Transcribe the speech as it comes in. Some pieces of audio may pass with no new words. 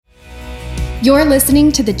You're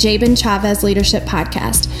listening to the Jabin Chavez Leadership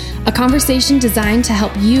Podcast, a conversation designed to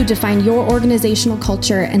help you define your organizational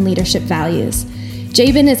culture and leadership values.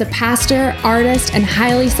 Jabin is a pastor, artist, and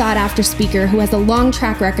highly sought-after speaker who has a long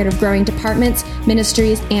track record of growing departments,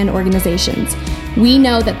 ministries, and organizations. We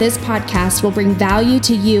know that this podcast will bring value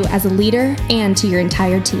to you as a leader and to your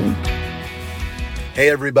entire team.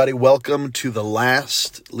 Hey everybody, welcome to the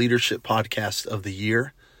last leadership podcast of the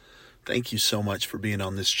year. Thank you so much for being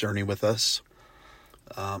on this journey with us.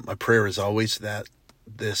 My prayer is always that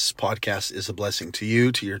this podcast is a blessing to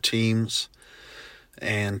you, to your teams,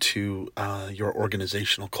 and to your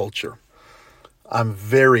organizational culture. I'm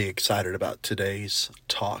very excited about today's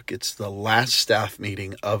talk. It's the last staff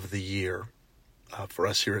meeting of the year for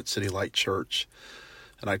us here at City Light Church.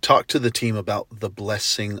 And I talked to the team about the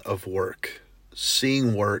blessing of work,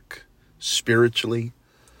 seeing work spiritually,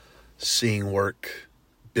 seeing work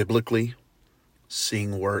biblically,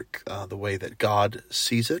 seeing work the way that God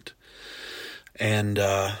sees it. And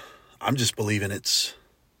I'm just believing it's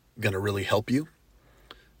going to really help you.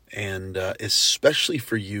 And especially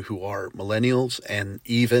for you who are millennials and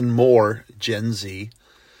even more Gen Z,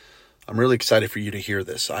 I'm really excited for you to hear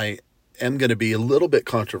this. I am going to be a little bit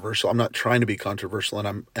controversial. I'm not trying to be controversial,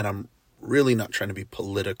 and I'm really not trying to be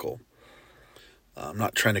political. I'm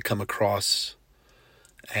not trying to come across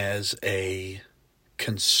as a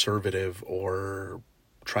conservative or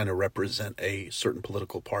trying to represent a certain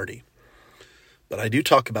political party. But I do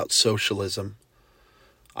talk about socialism.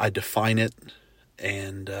 I define it,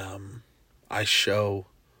 and I show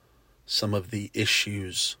some of the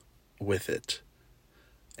issues with it.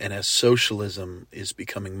 And as socialism is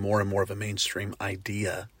becoming more and more of a mainstream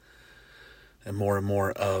idea and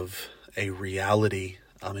more of a reality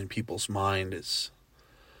in people's mind,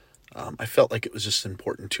 I felt like it was just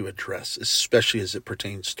important to address, especially as it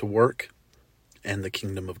pertains to work and the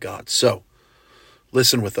kingdom of God. So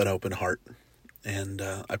listen with an open heart, and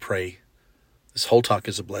I pray this whole talk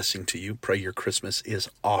is a blessing to you. Pray your Christmas is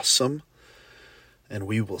awesome, and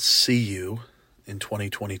we will see you in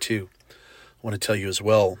 2022. I want to tell you as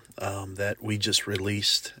well that we just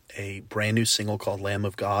released a brand new single called Lamb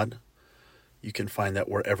of God. You can find that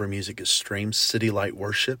wherever music is streamed, City Light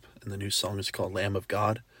Worship, and the new song is called Lamb of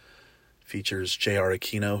God. Features J.R.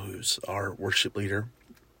 Aquino, who's our worship leader,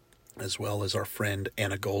 as well as our friend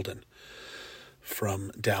Anna Golden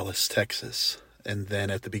from Dallas, Texas. And then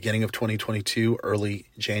at the beginning of 2022, early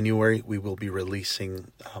January, we will be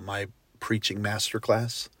releasing my preaching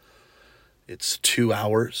masterclass. It's 2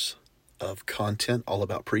 hours of content all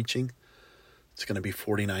about preaching. It's going to be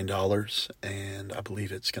 $49, and I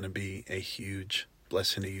believe it's going to be a huge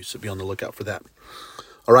blessing to you, so be on the lookout for that.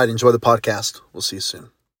 All right, enjoy the podcast. We'll see you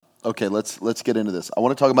soon. Okay, let's get into this. I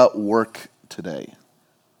want to talk about work today.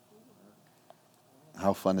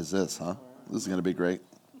 How fun is this, huh? This is going to be great.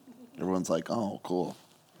 Everyone's like, oh, cool.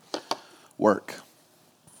 Work.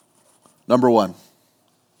 Number one,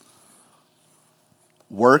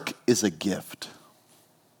 work is a gift.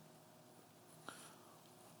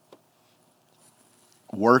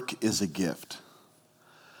 Work is a gift.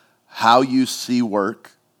 How you see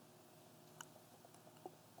work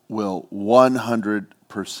will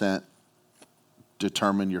 100%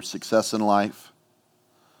 determine your success in life,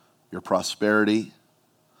 your prosperity,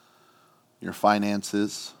 your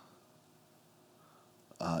finances,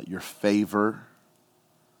 your favor.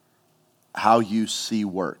 How you see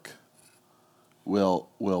work will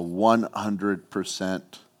 100%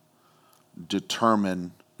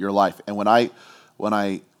 determine your life. And when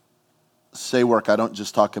I say work, I don't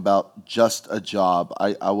just talk about just a job.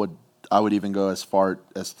 I would even go as far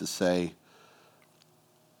as to say,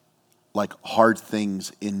 like, hard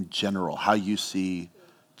things in general. How you see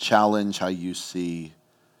challenge, how you see,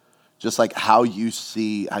 just like how you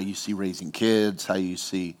see raising kids, how you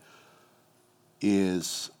see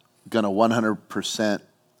is going to 100%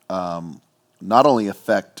 not only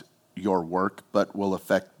affect your work, but will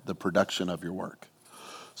affect the production of your work.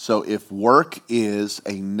 So if work is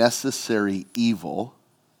a necessary evil,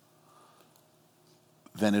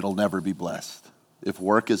 then it'll never be blessed. If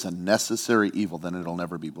work is a necessary evil, then it'll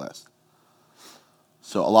never be blessed.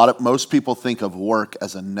 So most people think of work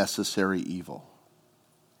as a necessary evil.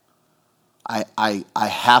 I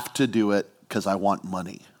have to do it because I want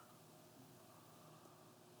money.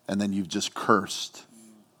 And then you've just cursed.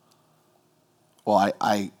 Well,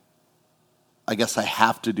 I guess I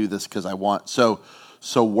have to do this because I want. So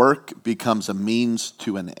work becomes a means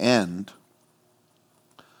to an end.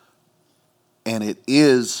 And it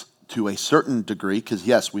is to a certain degree, because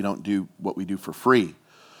yes, we don't do what we do for free.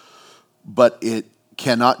 But it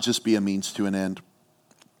cannot just be a means to an end.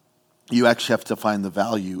 You actually have to find the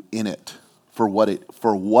value in it. for what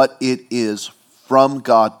it is from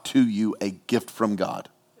God to you, a gift from God.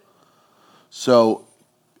 So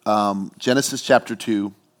Genesis chapter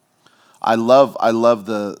 2, I love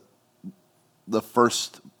the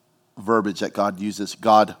first verbiage that God uses.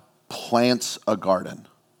 God plants a garden.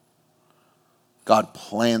 God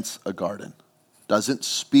plants a garden. Doesn't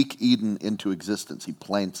speak Eden into existence. He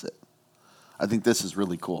plants it. I think this is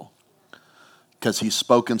really cool. Because he's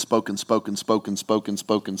spoken.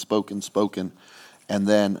 And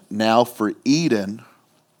then now for Eden,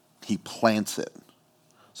 he plants it.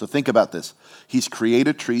 So think about this. He's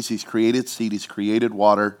created trees. He's created seed. He's created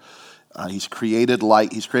water. He's created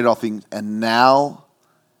light. He's created all things. And now,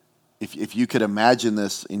 if you could imagine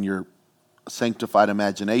this in your sanctified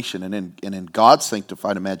imagination and in God's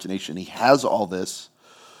sanctified imagination, he has all this,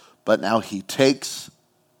 but now he takes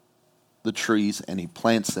the trees and he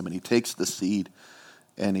plants them, and he takes the seed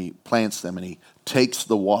and he plants them, and he takes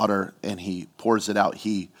the water and he pours it out.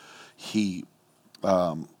 You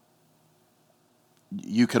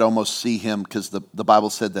could almost see him, because the Bible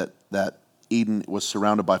said that Eden was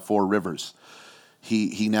surrounded by 4 rivers.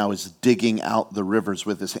 He now is digging out the rivers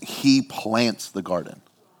with his hand. He plants the garden.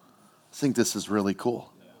 I think this is really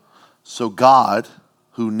cool. So God,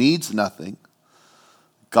 who needs nothing,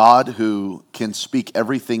 God who can speak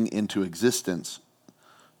everything into existence,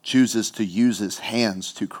 chooses to use his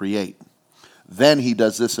hands to create. Then he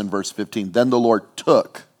does this in verse 15. Then the Lord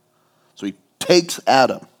took, so he takes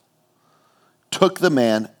Adam, took the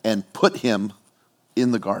man and put him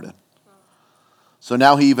in the garden. So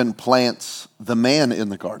now he even plants the man in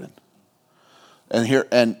the garden.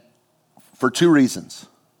 And for 2 reasons.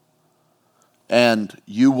 And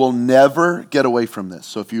you will never get away from this.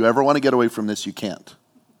 So if you ever want to get away from this, you can't.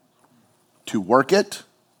 To work it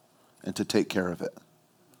and to take care of it.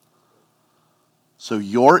 So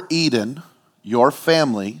your Eden, your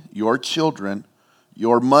family, your children,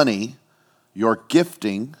 your money, your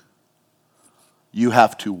gifting, you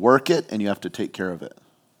have to work it and you have to take care of it.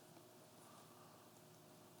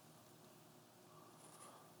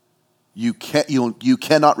 You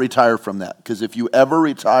cannot retire from that, because if you ever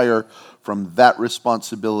retire from that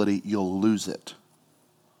responsibility, you'll lose it.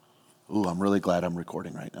 Ooh, I'm really glad I'm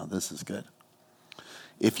recording right now. This is good.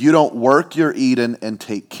 If you don't work your Eden and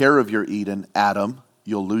take care of your Eden, Adam,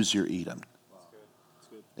 you'll lose your Eden. That's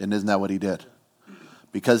good. And isn't that what he did?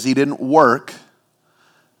 Because he didn't work,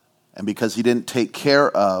 and because he didn't take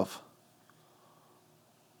care of,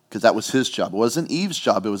 because that was his job. It wasn't Eve's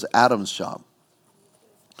job, it was Adam's job.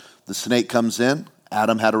 The snake comes in.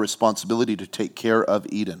 Adam had a responsibility to take care of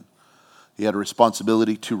Eden. He had a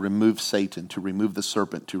responsibility to remove Satan, to remove the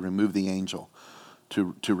serpent, to remove the angel,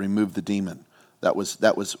 to remove the demon. That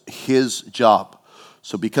was his job.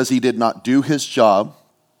 So because he did not do his job,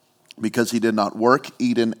 because he did not work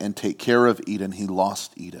Eden and take care of Eden, he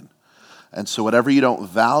lost Eden. And so whatever you don't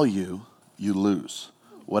value, you lose.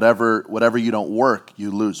 Whatever you don't work,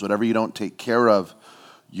 you lose. Whatever you don't take care of,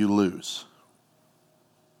 you lose.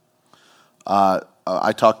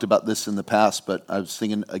 I talked about this in the past, but I was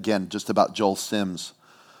thinking again just about Joel Sims.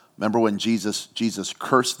 Remember when Jesus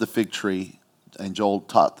cursed the fig tree, and Joel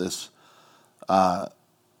taught this.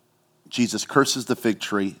 Jesus curses the fig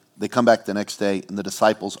tree. They come back the next day, and the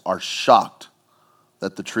disciples are shocked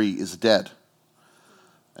that the tree is dead.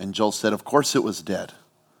 And Joel said, "Of course it was dead.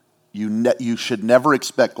 You should never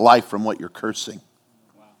expect life from what you're cursing."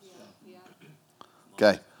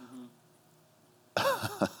 Okay.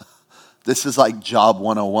 This is like Job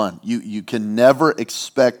 101. You can never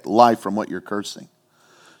expect life from what you're cursing.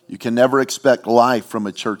 You can never expect life from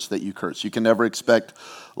a church that you curse. You can never expect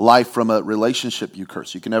life from a relationship you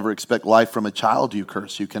curse. You can never expect life from a child you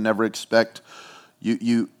curse. You can never expect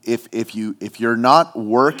if you're not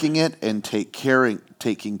working it and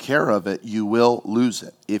taking care of it, you will lose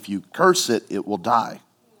it. If you curse it, it will die.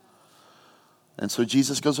 And so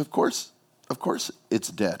Jesus goes, of course it's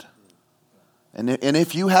dead. And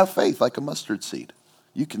if you have faith like a mustard seed,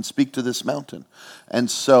 you can speak to this mountain. And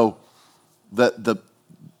so the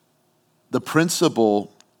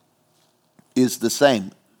principle is the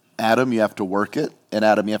same. Adam, you have to work it, and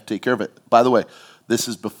Adam, you have to take care of it. By the way, this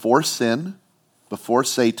is before sin, before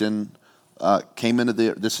Satan came into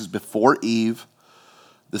this is before Eve,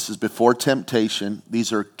 this is before temptation.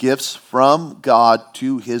 These are gifts from God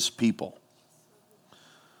to his people.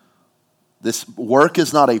 This work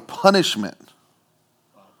is not a punishment.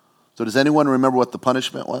 So does anyone remember what the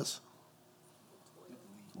punishment was?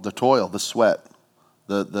 The toil, the sweat,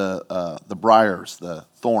 the briars, the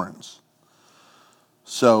thorns.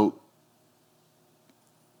 So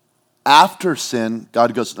after sin,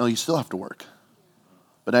 God goes, no, you still have to work.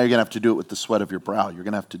 But now you're going to have to do it with the sweat of your brow. You're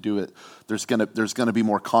going to have to do it. There's going to be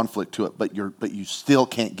more conflict to it, but you still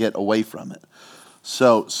can't get away from it.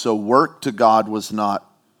 So work to God was not,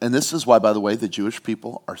 and this is why, by the way, the Jewish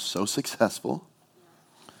people are so successful,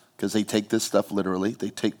 because they take this stuff literally.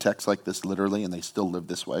 They take texts like this literally, and they still live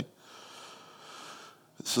this way.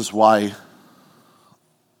 This is why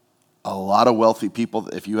a lot of wealthy people,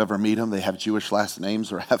 if you ever meet them, they have Jewish last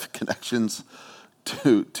names or have connections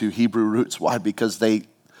to Hebrew roots. Why? Because they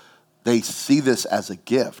see this as a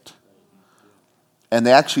gift. And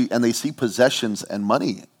they see possessions and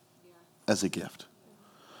money as a gift.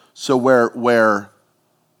 So where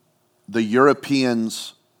the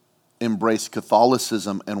Europeans embraced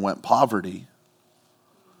Catholicism and went poverty,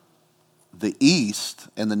 the East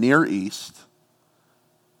and the Near East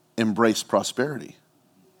embraced prosperity.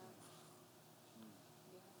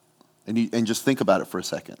 And just think about it for a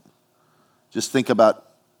second. Just think about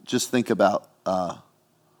the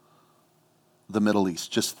Middle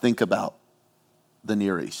East. Just think about the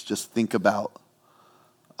Near East. Just think about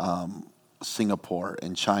Singapore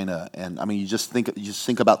and China, and I mean, you just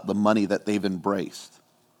think about the money that they've embraced.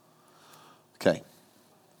 Okay.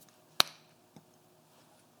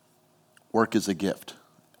 Work is a gift.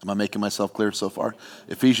 Am I making myself clear so far?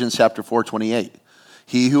 Ephesians chapter 4:28.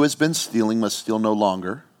 He who has been stealing must steal no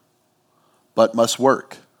longer, but must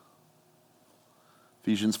work.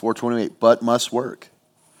 Ephesians 4:28, but must work.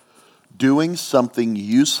 Doing something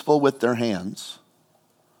useful with their hands,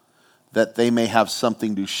 that they may have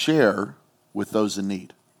something to share with those in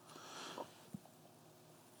need.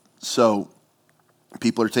 So,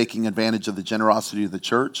 people are taking advantage of the generosity of the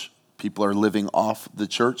church. People are living off the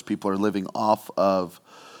church. People are living off of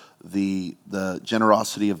the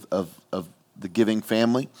generosity of the giving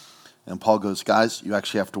family. And Paul goes, guys, you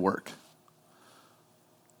actually have to work.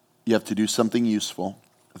 You have to do something useful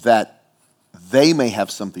that they may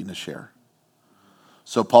have something to share.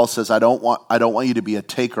 So Paul says, I don't want you to be a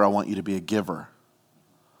taker, I want you to be a giver.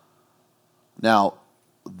 Now,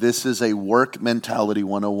 this is a work mentality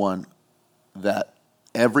 101 that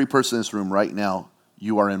every person in this room right now,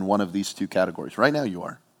 you are in one of these two categories. Right now you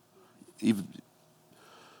are. Even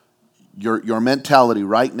your mentality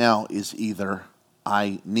right now is either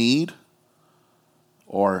I need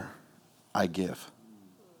or I give.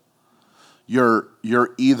 You're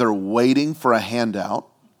either waiting for a handout.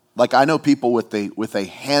 Like I know people with a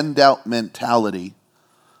handout mentality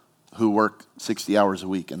who work 60 hours a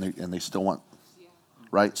week and they still want,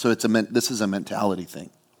 right? So this is a mentality thing.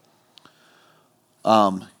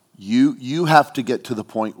 You have to get to the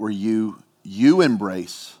point where you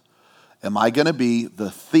embrace, am I going to be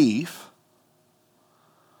the thief?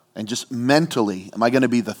 And just mentally, am I going to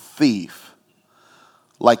be the thief?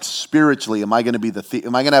 Like spiritually, am I going to be the thief?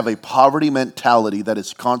 Am I going to have a poverty mentality that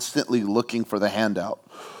is constantly looking for the handout?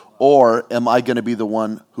 Or am I going to be the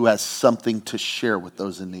one who has something to share with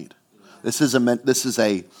those in need? This is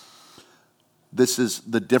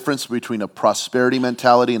the difference between a prosperity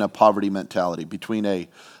mentality and a poverty mentality, between an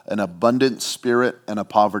abundant spirit and a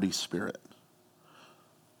poverty spirit.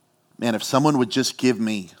 Man, if someone would just give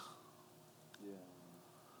me.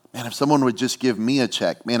 Man, if someone would just give me a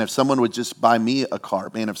check. Man, if someone would just buy me a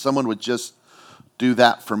car. Man, if someone would just do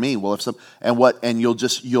that for me. Well,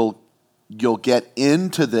 you'll get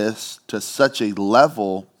into this to such a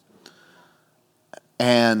level,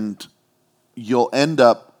 and you'll end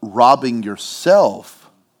up robbing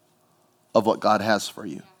yourself of what God has for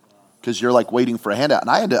you, because you're like waiting for a handout. And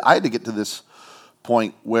I had to get to this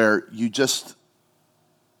point where you just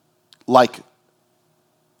like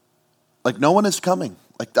no one is coming.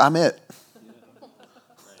 Like I'm it.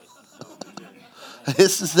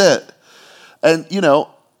 This is it. And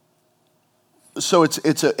so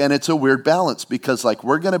it's a weird balance, because like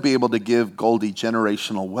we're going to be able to give Goldie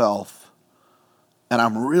generational wealth, and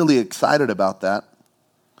I'm really excited about that.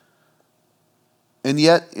 And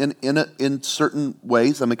yet, in certain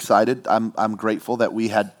ways, I'm excited. I'm grateful that we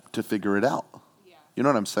had to figure it out. Yeah. You know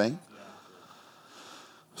what I'm saying? Yeah.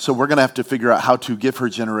 So we're going to have to figure out how to give her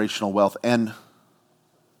generational wealth and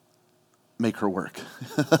make her work,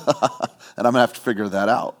 and I'm going to have to figure that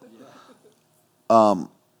out.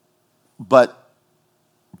 But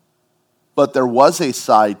there was a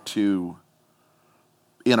side to,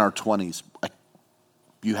 in our 20s,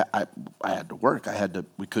 I had to work.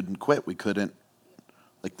 We couldn't quit. We couldn't,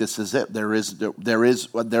 like, this is it. There is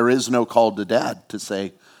no call to dad to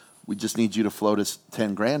say, we just need you to float us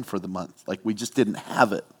 $10,000 for the month. Like, we just didn't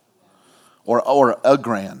have it. Or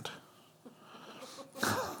 $1,000.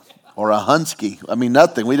 Or a Hunsky. I mean,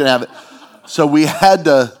 nothing. We didn't have it. So we had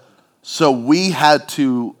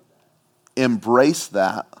to embrace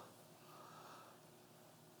that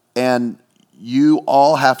And you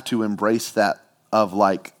all have to embrace that of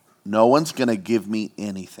like, no one's going to give me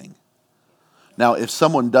anything. Now, if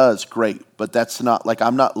someone does, great, but that's not, like,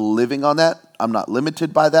 I'm not living on that. I'm not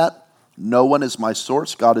limited by that. No one is my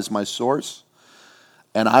source. God is my source.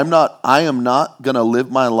 And I am not going to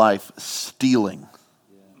live my life stealing.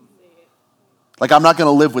 Like, I'm not going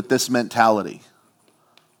to live with this mentality.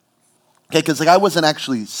 Okay, because like I wasn't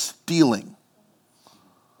actually stealing.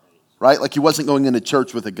 Right? Like he wasn't going into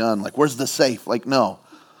church with a gun. Like, where's the safe? Like, no.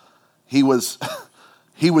 He was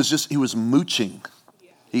mooching.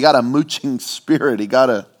 He got a mooching spirit.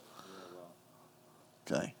 Okay.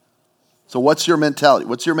 So what's your mentality?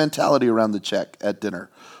 What's your mentality around the check at dinner?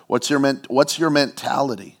 What's your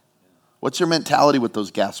mentality? What's your mentality with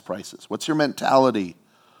those gas prices? What's your mentality?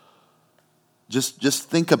 Just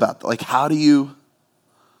think about that. Like, how do you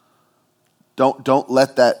don't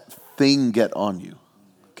let that thing get on you.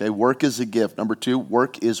 Okay, work is a gift. Number 2,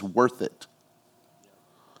 work is worth it.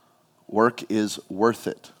 Work is worth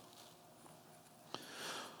it.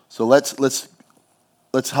 So let's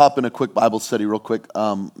hop in a quick Bible study real quick.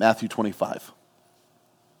 Matthew 25.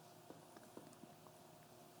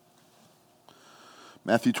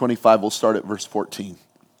 Matthew 25, we'll start at verse 14.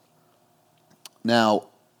 Now,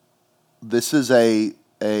 this is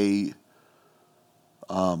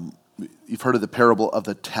you've heard of the parable of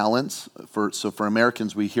the talents. So for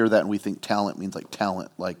Americans, we hear that and we think talent means like talent,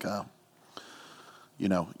 like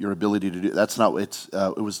your ability to do. That's not. It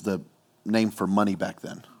was the name for money back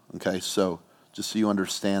then. Okay, so just so you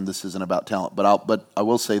understand, this isn't about talent. But I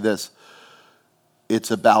will say this: it's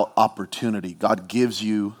about opportunity. God gives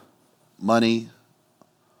you money,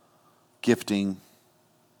 gifting,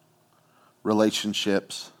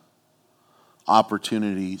 relationships,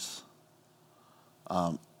 opportunities.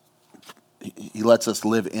 He lets us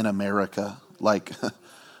live in America. Like,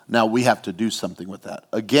 now we have to do something with that.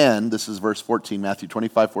 Again, this is verse 14, Matthew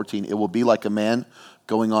 25:14. It will be like a man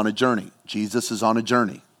going on a journey. Jesus is on a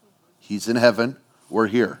journey. He's in heaven. We're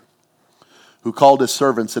here. Who called his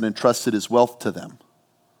servants and entrusted his wealth to them.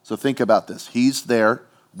 So think about this. He's there.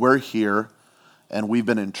 We're here. And we've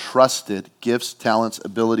been entrusted gifts, talents,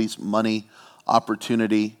 abilities, money,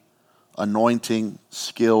 opportunity, anointing,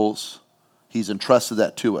 skills. He's entrusted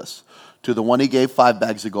that to us. To the one he gave 5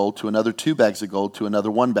 bags of gold, to another 2 bags of gold, to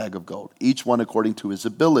another 1 bag of gold, each one according to his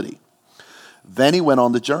ability. Then he went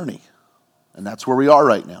on the journey. And that's where we are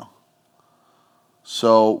right now.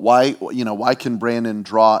 So why can Brandon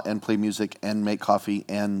draw and play music and make coffee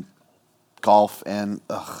and golf and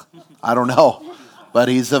I don't know. But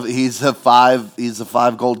he's a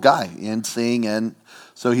 5 gold guy and sing, and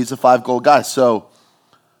so he's a 5 gold guy. So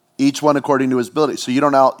each one according to his ability. So we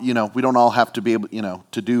don't all have to be able,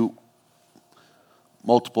 to do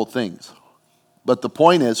multiple things. But the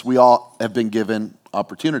point is, we all have been given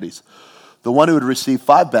opportunities. The one who had received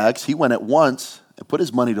 5 bags, he went at once and put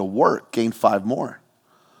his money to work, gained 5 more.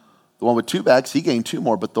 The one with 2 bags, he gained 2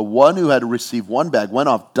 more. But the one who had received 1 bag went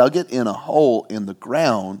off, dug it in a hole in the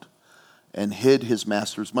ground, and hid his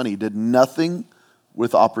master's money. He did nothing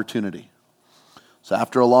with opportunity. So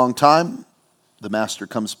after a long time, the master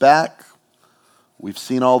comes back. We've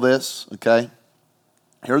seen all this, okay?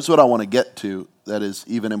 Here's what I want to get to that is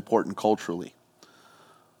even important culturally.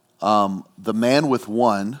 The man with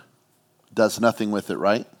 1 does nothing with it,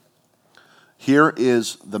 right? Here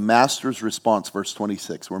is the master's response, verse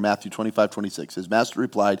 26. We're Matthew 25:26. His master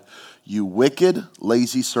replied, "You wicked,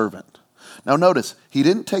 lazy servant." Now notice, he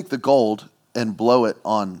didn't take the gold and blow it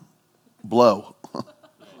on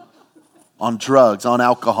on drugs, on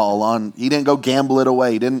alcohol, he didn't go gamble it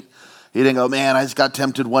away. He didn't go, man, I just got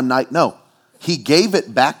tempted one night. No, he gave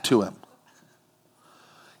it back to him.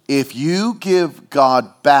 If you give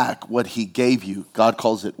God back what he gave you, God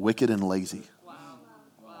calls it wicked and lazy. Wow.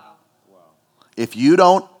 If you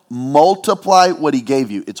don't multiply what he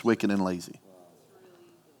gave you, it's wicked and lazy.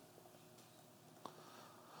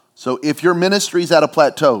 So if your ministry's at a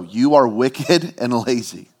plateau, you are wicked and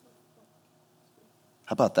lazy.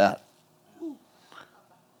 How about that?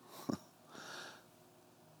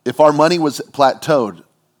 If our money was plateaued,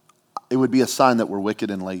 it would be a sign that we're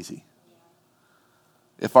wicked and lazy.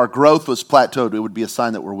 If our growth was plateaued, it would be a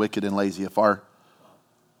sign that we're wicked and lazy. We're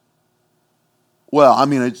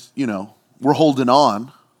holding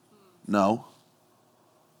on. No.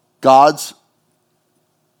 God's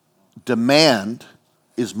demand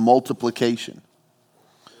is multiplication.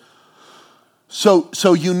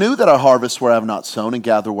 So you knew that I harvest where I have not sown and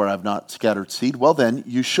gather where I have not scattered seed. Well then,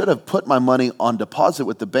 you should have put my money on deposit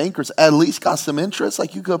with the bankers, at least got some interest.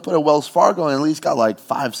 Like you could put a Wells Fargo and at least got like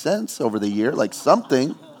 5 cents over the year, like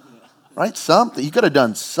something, right? Something. You could have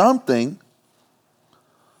done something.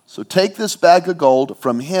 So take this bag of gold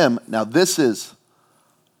from him. Now this is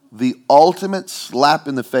the ultimate slap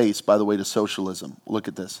in the face, by the way, to socialism. Look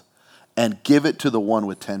at this. And give it to the one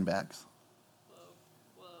with 10 bags.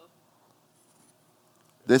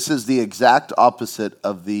 This is the exact opposite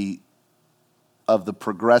of the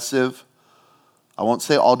progressive, I won't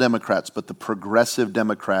say all Democrats, but the progressive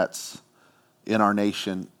Democrats in our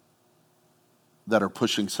nation that are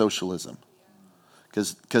pushing socialism.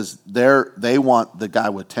 Because they want the guy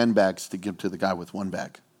with 10 bags to give to the guy with 1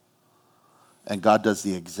 bag. And God does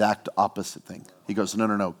the exact opposite thing. He goes,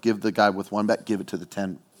 no, give the guy with 1 bag, give it to the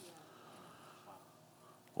 10.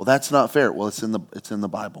 Well, that's not fair. Well, it's in the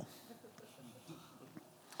Bible.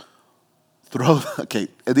 Okay,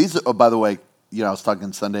 these are, by the way, I was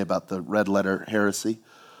talking Sunday about the red letter heresy.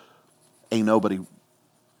 Ain't nobody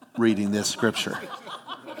reading this scripture.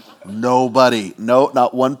 Nobody,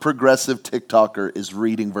 not one progressive TikToker is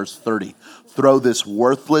reading verse 30. Throw this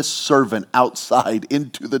worthless servant outside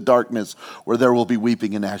into the darkness where there will be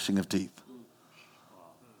weeping and gnashing of teeth.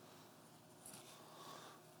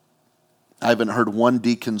 I haven't heard one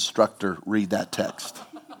deconstructor read that text.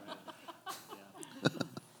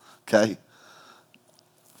 Okay?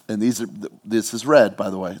 And this is red,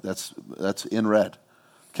 by the way. That's in red.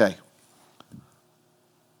 Okay.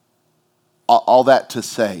 All that to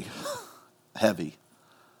say, heavy.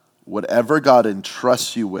 Whatever God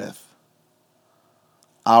entrusts you with,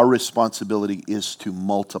 our responsibility is to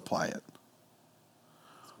multiply it,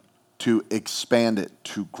 to expand it,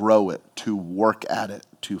 to grow it, to work at it,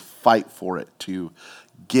 to fight for it, to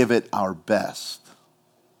give it our best.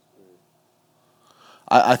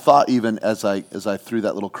 I thought even as I threw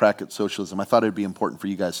that little crack at socialism, I thought it'd be important for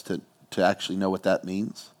you guys to actually know what that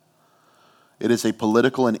means. It is a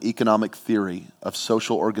political and economic theory of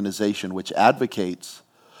social organization which advocates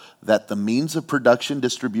that the means of production,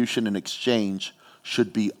 distribution, and exchange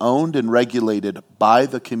should be owned and regulated by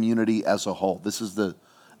the community as a whole. This is the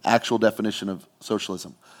actual definition of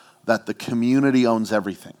socialism, that the community owns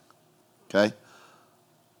everything, okay?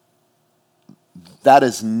 That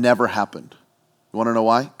has never happened. You want to know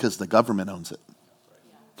why? Because the government owns it.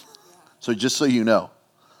 So just so you know.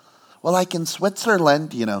 Well, like in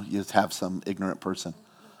Switzerland, you just have some ignorant person.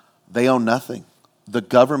 They own nothing. The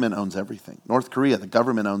government owns everything. North Korea, the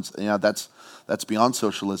government owns, that's beyond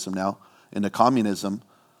socialism now, into communism.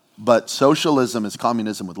 But socialism is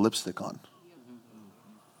communism with lipstick on.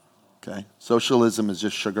 Okay? Socialism is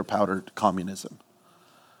just sugar-powdered communism.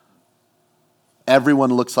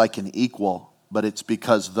 Everyone looks like an equal, but it's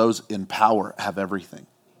because those in power have everything.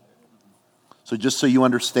 So just so you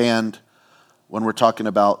understand, when we're talking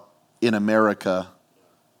about in America,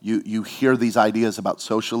 you hear these ideas about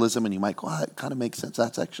socialism and you might go, that kind of makes sense.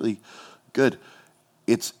 That's actually good.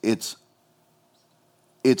 It's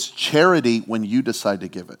charity when you decide to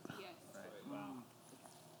give it.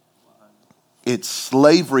 It's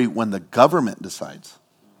slavery when the government decides.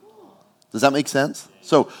 Does that make sense?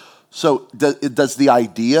 So does the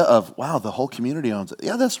idea of, wow, the whole community owns it.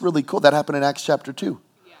 Yeah, that's really cool. That happened in Acts chapter 2.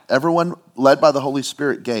 Yeah. Everyone led by the Holy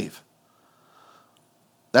Spirit gave.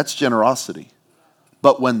 That's generosity.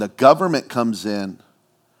 But when the government comes in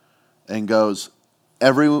and goes,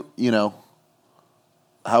 however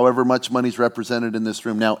much money's represented in this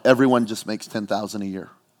room, now everyone just makes $10,000 a year.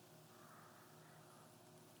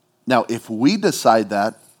 Now, if we decide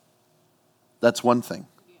that, that's one thing.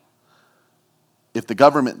 If the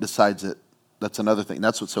government decides it, that's another thing.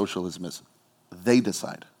 That's what socialism is. They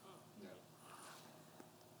decide.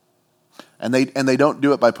 And they don't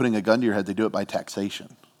do it by putting a gun to your head. They do it by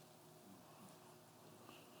taxation.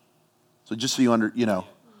 So just so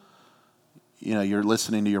you're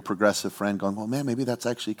listening to your progressive friend going, well, man, maybe that's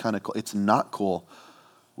actually kind of cool. It's not cool.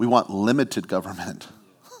 We want limited government.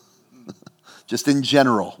 Just in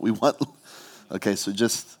general, we want. Okay, so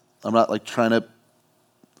I'm not like trying to.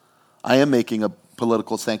 I am making a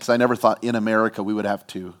political stand because I never thought in America we would have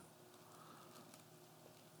to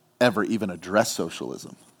ever even address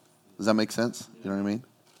socialism. Does that make sense? You know what I mean?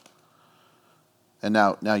 And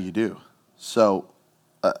now you do. So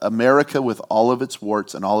America, with all of its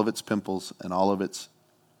warts and all of its pimples and all of its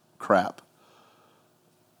crap,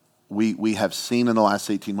 we have seen in the last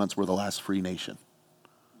 18 months we're the last free nation.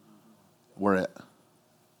 We're it.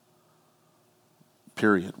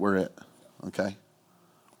 Period. We're it. Okay?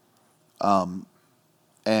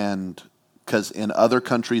 And because in other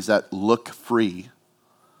countries that look free,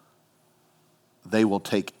 they will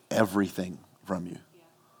take everything from you.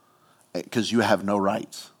 Because you have no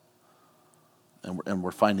rights. And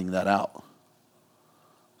we're finding that out.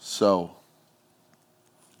 So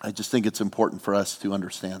I just think it's important for us to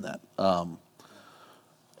understand that.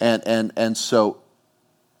 And so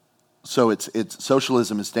it's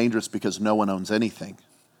socialism is dangerous because no one owns anything.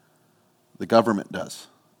 The government does.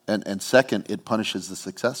 And second, it punishes the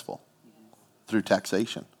successful through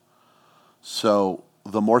taxation. So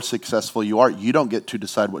the more successful you are, you don't get to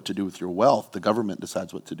decide what to do with your wealth. The government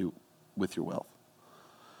decides what to do with your wealth.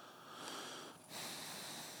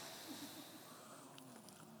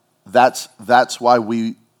 That's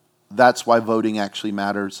why voting actually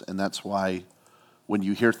matters, and that's why when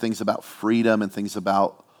you hear things about freedom and things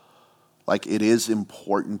about, like, it is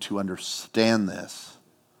important to understand this,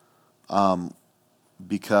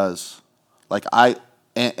 because, like,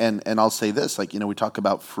 and I'll say this, like, we talk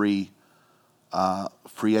about free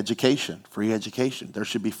education. There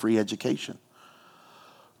should be free education.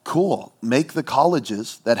 Cool. Make the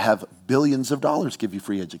colleges that have billions of dollars give you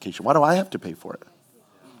free education. Why do I have to pay for it?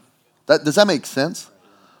 Does that make sense?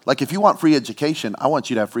 Like, if you want free education, I want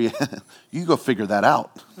you to have free. You go figure that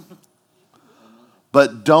out.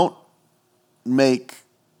 But don't make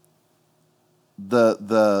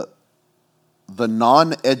the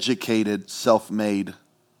non-educated, self-made,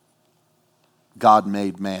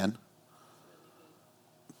 God-made man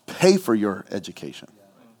pay for your education.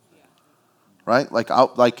 Right?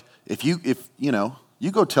 Like if you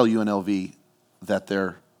go tell UNLV that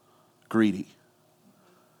they're greedy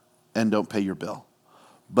and don't pay your bill.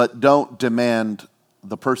 But don't demand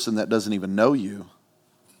the person that doesn't even know you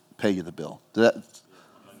pay you the bill.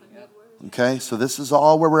 Okay, so this is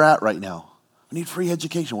all where we're at right now. We need free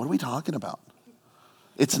education. What are we talking about?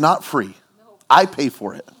 It's not free. I pay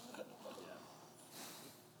for it.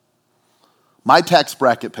 My tax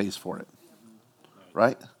bracket pays for it.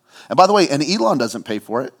 Right? And by the way, and Elon doesn't pay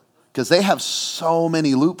for it because they have so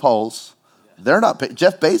many loopholes. They're not paying.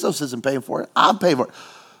 Jeff Bezos isn't paying for it. I'm paying for it.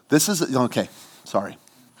 This is, okay, sorry.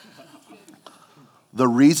 The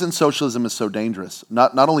reason socialism is so dangerous,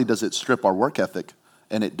 not only does it strip our work ethic,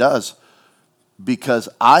 and it does, because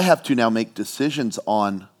I have to now make decisions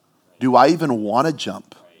on, do I even want to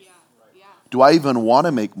jump? Do I even want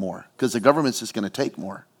to make more? Because the government's just going to take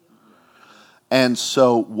more. And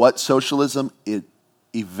so what socialism it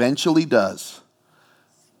eventually does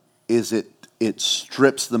is it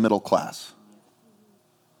strips the middle class.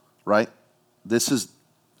 Right?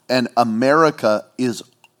 And America is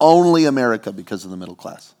only America because of the middle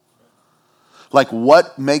class. Like,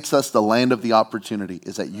 what makes us the land of the opportunity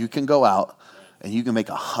is that you can go out and you can make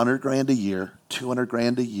 $100,000 a year,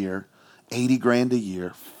 $200,000 a year, $80,000 a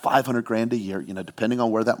year, $500,000 a year, depending on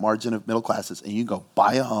where that margin of middle class is, and you can go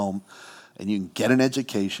buy a home and you can get an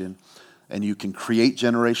education and you can create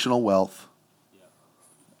generational wealth,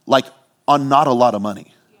 like, on not a lot of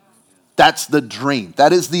money. That's the dream.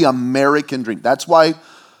 That is the American dream. That's why,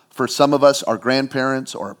 for some of us, our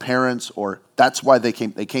grandparents or our parents, that's why they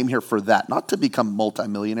came here for that. Not to become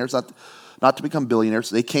multimillionaires, not to become billionaires.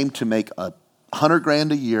 They came to make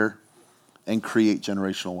 $100,000 a year and create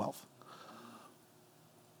generational wealth.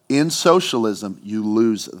 In socialism, you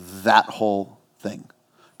lose that whole thing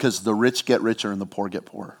because the rich get richer and the poor get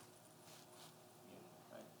poorer.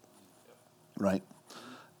 Right?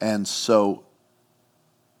 And so,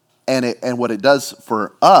 and what it does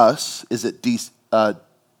for us is it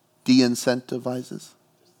de-incentivizes.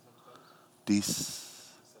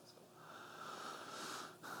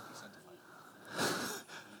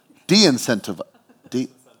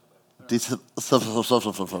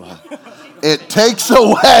 It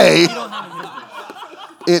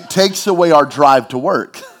takes away our drive to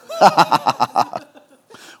work.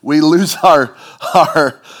 We lose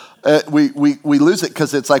we lose it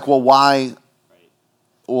because it's like, why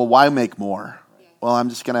make more? Well, I'm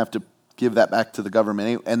just going to have to give that back to the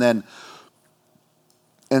government.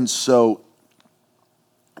 And so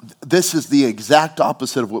this is the exact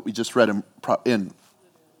opposite of what we just read in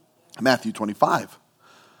Matthew 25,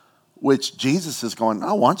 which Jesus is going,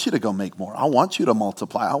 I want you to go make more. I want you to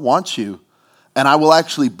multiply. I want you, and I will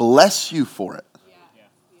actually bless you for it.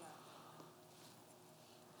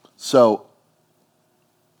 So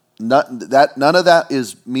none of that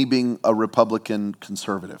is me being a Republican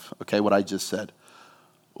conservative, okay, what I just said.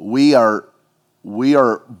 We are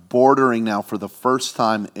bordering now for the first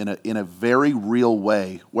time in a very real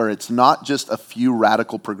way where it's not just a few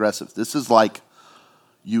radical progressives. This is like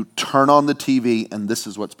you turn on the TV and this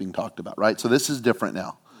is what's being talked about, right? So this is different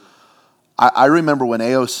now. I remember when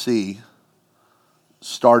AOC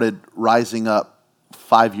started rising up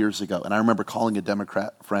 5 years ago, and I remember calling a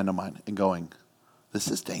Democrat friend of mine and going, this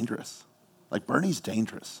is dangerous. Like, Bernie's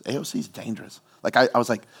dangerous. AOC's dangerous. Like, I was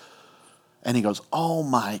like, and he goes, oh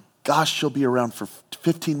my gosh, she'll be around for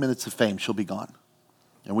 15 minutes of fame. She'll be gone.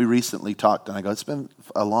 And we recently talked, and I go, it's been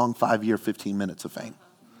a long 5 year, 15 minutes of fame.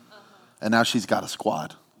 And now she's got a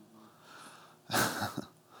squad.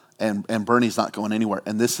 and Bernie's not going anywhere.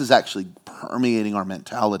 And this is actually permeating our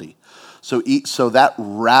mentality. So that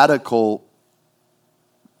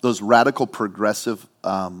those radical progressive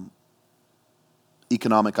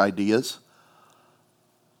economic ideas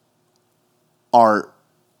are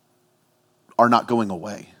not going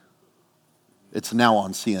away. It's now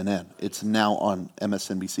on CNN. It's now on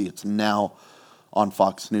MSNBC. It's now on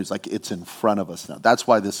Fox News. Like, it's in front of us now. That's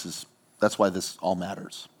why this all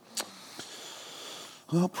matters.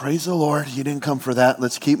 Well, praise the Lord. You didn't come for that.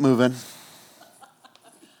 Let's keep moving.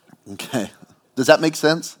 Okay. Does that make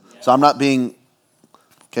sense? Yeah. So I'm not being,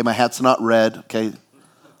 okay, my hat's not red, okay?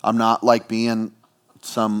 I'm not like being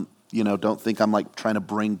some, don't think I'm like trying to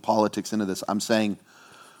bring politics into this. I'm saying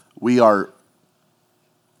we are,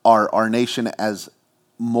 our nation as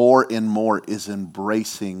more and more is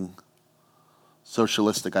embracing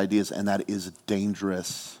socialistic ideas, and that is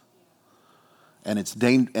dangerous. And it's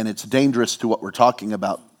dangerous to what we're talking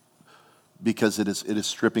about because it is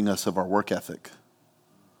stripping us of our work ethic.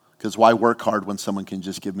 Because why work hard when someone can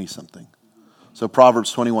just give me something? So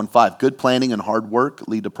Proverbs 21:5, good planning and hard work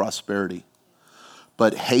lead to prosperity,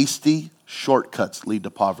 but hasty shortcuts lead to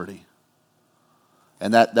poverty.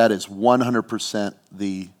 And that is 100%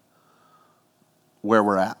 where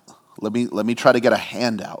we're at. Let me try to get a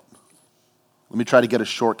handout. Let me try to get a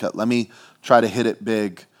shortcut. Let me try to hit it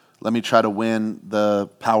big. Let me try to win the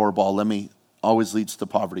Powerball. Always leads to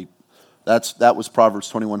poverty. That was Proverbs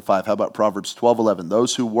 21:5. How about Proverbs 12:11?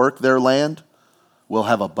 Those who work their land will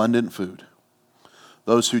have abundant food.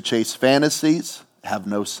 Those who chase fantasies have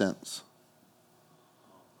no sense.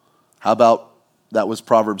 That was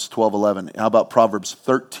Proverbs 12:11. How about Proverbs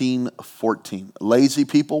 13:14? Lazy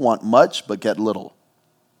people want much but get little.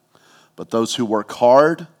 But those who work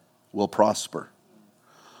hard will prosper.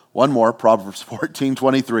 One more, Proverbs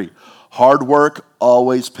 14:23. Hard work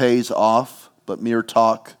always pays off, but mere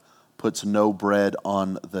talk puts no bread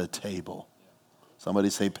on the table. Somebody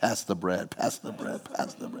say, pass the bread, pass the bread,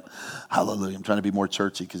 pass the bread. Hallelujah. I'm trying to be more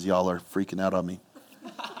churchy because y'all are freaking out on me.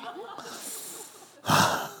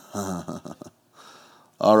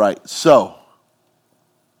 All right, so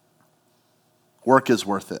work is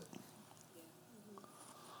worth it.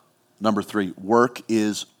 Number 3, work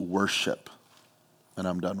is worship. And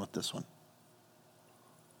I'm done with this one.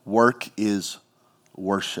 Work is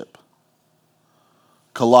worship.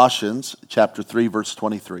 Colossians chapter 3, verse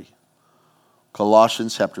 23.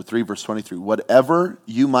 Colossians chapter 3, verse 23. Whatever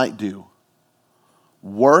you might do,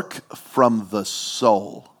 work from the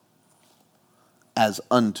soul as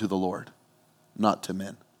unto the Lord, not to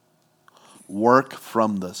men. Work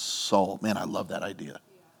from the soul. Man, I love that idea.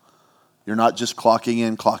 You're not just clocking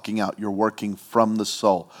in, clocking out. You're working from the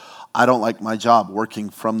soul. I don't like my job, working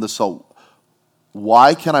from the soul.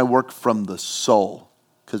 Why can I work from the soul?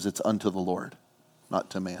 Because it's unto the Lord, not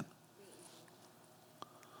to man.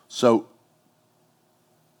 So,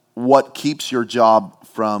 what keeps your job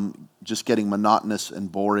from just getting monotonous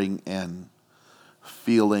and boring and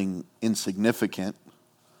feeling insignificant,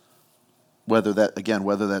 whether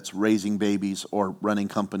that's raising babies or running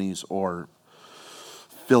companies or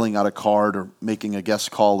filling out a card or making a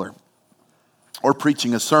guest call or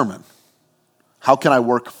preaching a sermon. How can I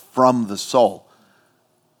work from the soul?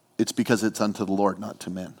 It's because it's unto the Lord, not to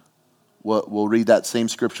men. We'll read that same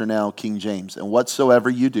scripture now, King James. And whatsoever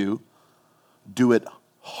you do, do it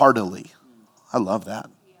heartily. I love that.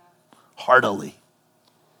 Heartily.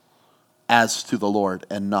 As to the Lord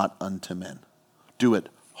and not unto men. Do it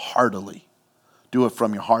heartily. Do it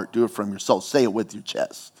from your heart. Do it from your soul. Say it with your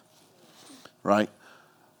chest. Right?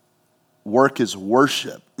 Work is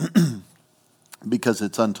worship because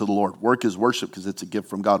it's unto the Lord. Work is worship because it's a gift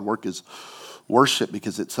from God. Work is worship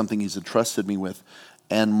because it's something He's entrusted me with.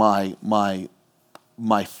 And my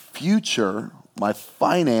future, my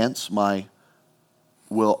finance,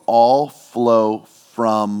 will all flow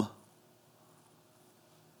from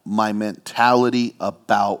my mentality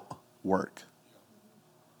about work.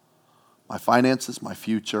 My finances, my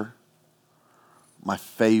future, my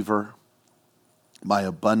favor, my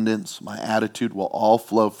abundance, my attitude will all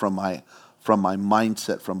flow from my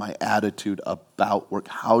mindset, from my attitude about work.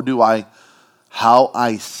 How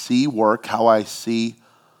I see work, how I see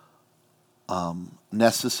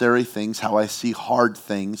necessary things, how I see hard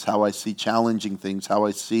things, how I see challenging things, how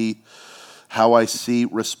I see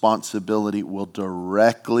responsibility will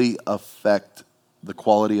directly affect the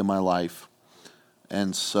quality of my life.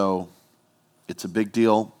 And so it's a big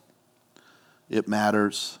deal. It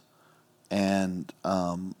matters. And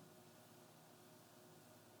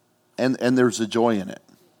there's a joy in it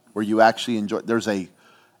where you actually enjoy. There's a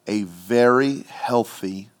very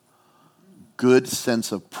healthy, good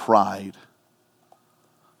sense of pride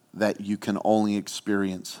that you can only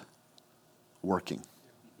experience working.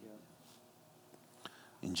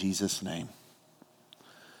 In Jesus' name,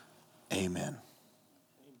 amen.